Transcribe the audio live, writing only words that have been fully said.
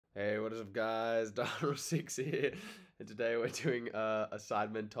Hey, what is up, guys? Donald6 here, and today we're doing a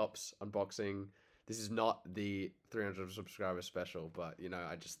Sidemen Tops unboxing. This is not the 300 subscriber special, but you know,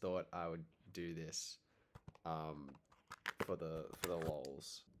 I just thought I would do this for the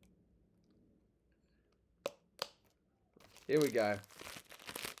lols. Here we go.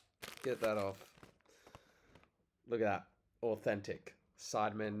 Get that off. Look at that. Authentic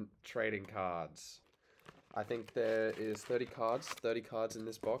Sidemen trading cards. I think there is 30 cards in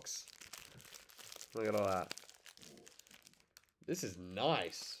this box. Look at all that. This is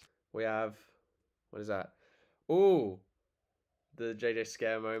nice. We have, what is that? Ooh, the JJ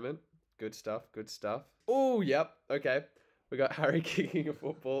scare moment. Good stuff, good stuff. Ooh, yep, okay. We got Harry kicking a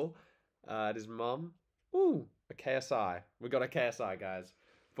football at his mum. Ooh, a KSI. We got a KSI, guys.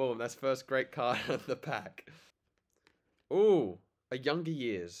 Boom, that's first great card of the pack. Ooh, a younger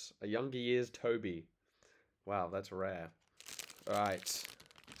years. A younger years Toby. Wow, that's rare. Alright.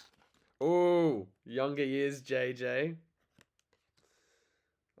 Ooh, younger years JJ.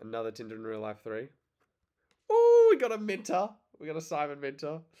 Another Tinder in Real Life 3. Ooh, we got a Minter. We got a Simon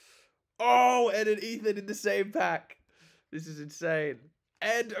Minter. Oh, and an Ethan in the same pack. This is insane.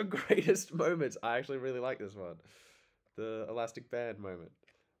 And a Greatest Moments. I actually really like this one. The elastic band moment.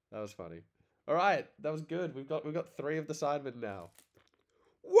 That was funny. Alright, that was good. We've got 3 of the Sidemen now.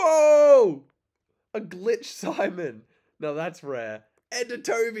 Whoa! A glitch Simon. Now that's rare. And a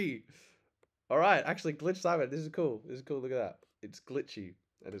Toby. Alright, actually glitch Simon. This is cool. This is cool. Look at that. It's glitchy.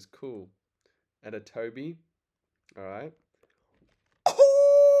 That is cool. And a Toby. Alright.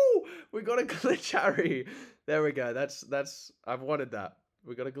 Oh! We got a glitch Harry. There we go. That's I've wanted that.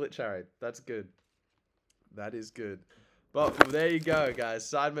 We got a glitch Harry. That's good. That is good. But there you go, guys.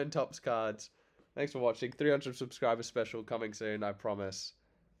 Sidemen Tops cards. Thanks for watching. 300 subscriber special coming soon, I promise.